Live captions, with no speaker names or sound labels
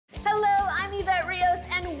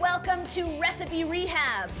welcome to Recipe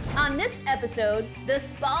Rehab. On this episode, the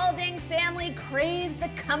Spaulding family craves the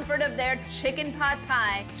comfort of their chicken pot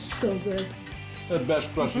pie. So good. The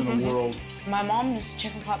best crust in the world. My mom's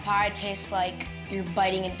chicken pot pie tastes like you're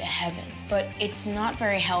biting into heaven, but it's not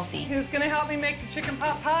very healthy. Who's gonna help me make the chicken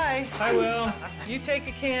pot pie? I will. You take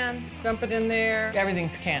a can, dump it in there.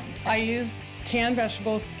 Everything's canned. I use canned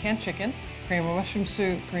vegetables, canned chicken, cream of mushroom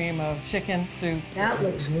soup, cream of chicken soup. That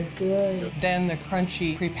looks good. Then the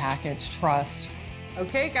crunchy prepackaged crust.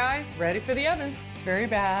 Okay, guys, ready for the oven. It's very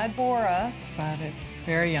bad for us, but it's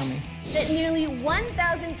very yummy. At nearly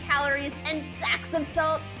 1,000 calories and sacks of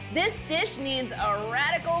salt, this dish needs a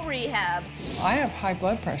radical rehab. I have high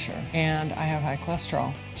blood pressure and I have high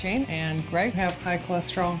cholesterol. Jane and Greg have high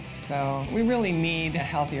cholesterol, so we really need a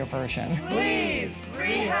healthier version. Please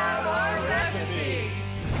rehab our recipe.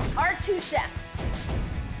 Our two chefs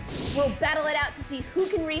will battle it out to see who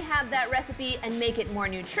can rehab that recipe and make it more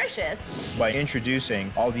nutritious. By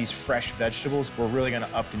introducing all these fresh vegetables, we're really gonna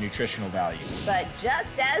up the nutritional value. But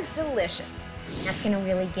just as delicious. That's gonna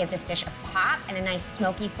really give this dish a pop and a nice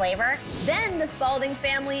smoky flavor. Then the Spaulding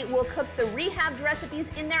family will cook the rehabbed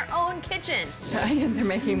recipes in their own kitchen. The onions are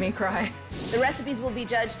making me cry. The recipes will be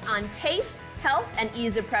judged on taste, health, and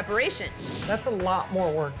ease of preparation. That's a lot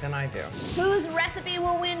more work than I do. Whose recipe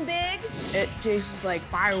will win big? It tastes like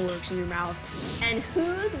fireworks in your mouth. And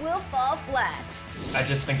whose will fall flat? I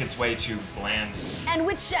just think it's way too bland. And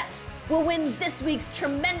which chef will win this week's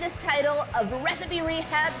tremendous title of Recipe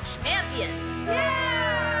Rehab Champion?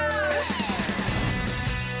 Yeah!